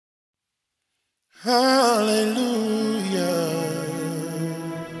Hallelujah.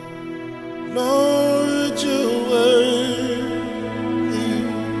 Lord, you're worthy.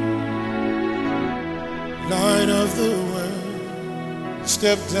 Light of the world,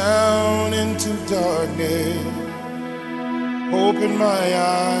 step down into darkness. Open my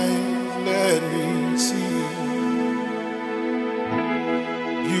eyes, let me see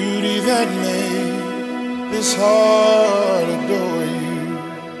beauty that made this heart adore you.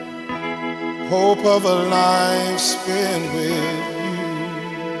 Hope of a life spent with you.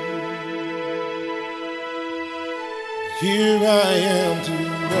 Here I am to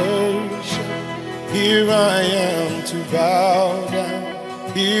worship. Here I am to bow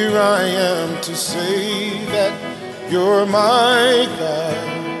down. Here I am to say that you're my God.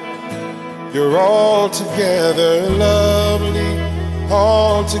 You're altogether lovely,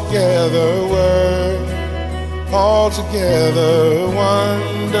 altogether worthy, altogether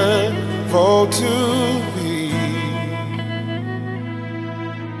wonderful to me.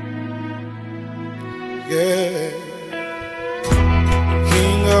 Yeah.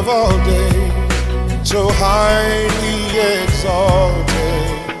 King of all days, so highly exalted,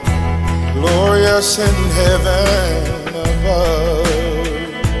 glorious in heaven above.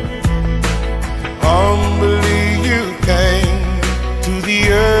 Humbly you came to the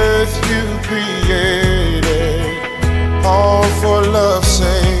earth you created, all for love's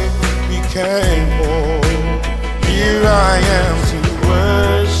sake became whole. Here I am to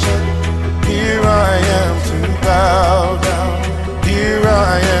worship, here I am to bow down, here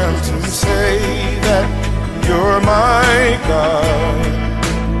I am to say that you're my God.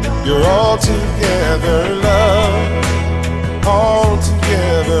 You're altogether love,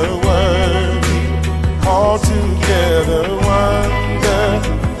 altogether worthy, altogether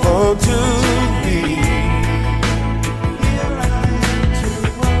wonderful to me.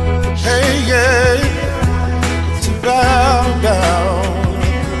 Hey, yeah, to bow down.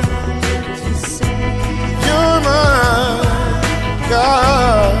 You're my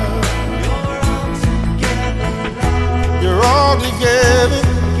God. You're altogether.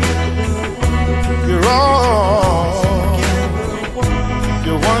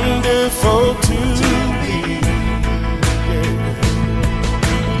 You're wonderful to me.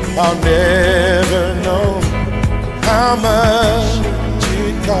 I'll never know how much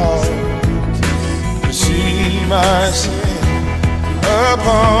it costs to see my sin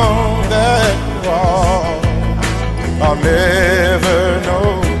upon that cross. I'll never know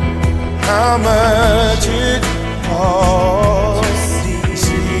how much it costs to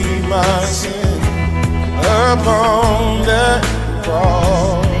see my sin upon that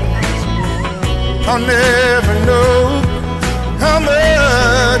cross. I'll never know how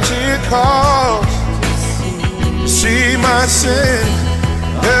much it costs to see my sin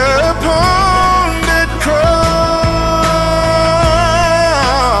upon that cross.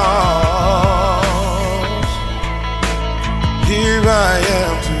 Here I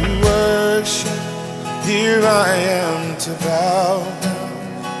am to worship, here I am to bow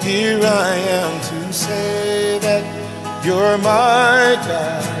down, here I am to say that you're my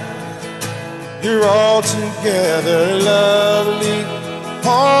God. You're altogether lovely,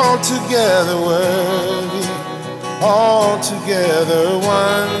 altogether worthy, altogether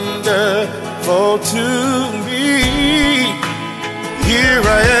wonderful to me. Here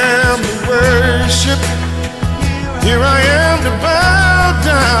I am to worship, here I am to bow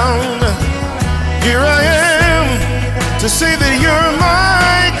down, here I am to say that you're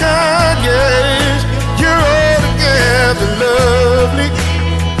my God. Yes, you're altogether lovely,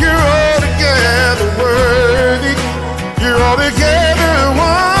 you're altogether worthy, you're altogether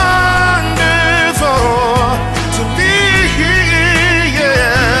wonderful to me.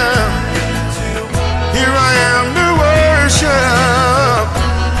 Yeah. Here I am to worship.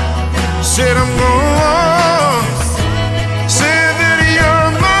 Said I'm going, said that you're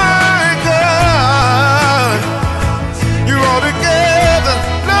my God. You're altogether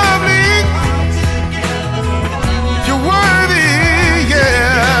lovely, you're worthy,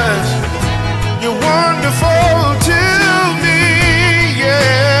 yes, you're wonderful to me,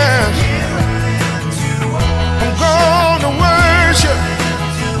 yes. I'm gonna worship,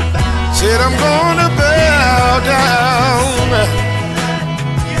 said I'm gonna bow down.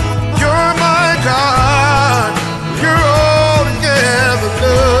 You're my God, you're altogether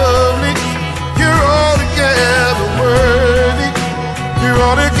lovely, you're altogether worthy, you're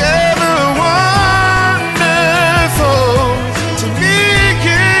altogether wonderful to me,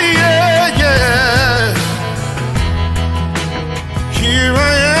 yeah, yeah. Here I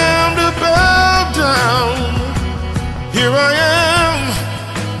am to bow down, here I am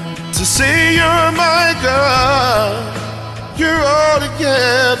to say you're my God. You're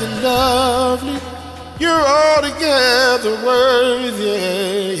altogether lovely. You're altogether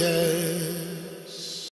worthy. Yeah.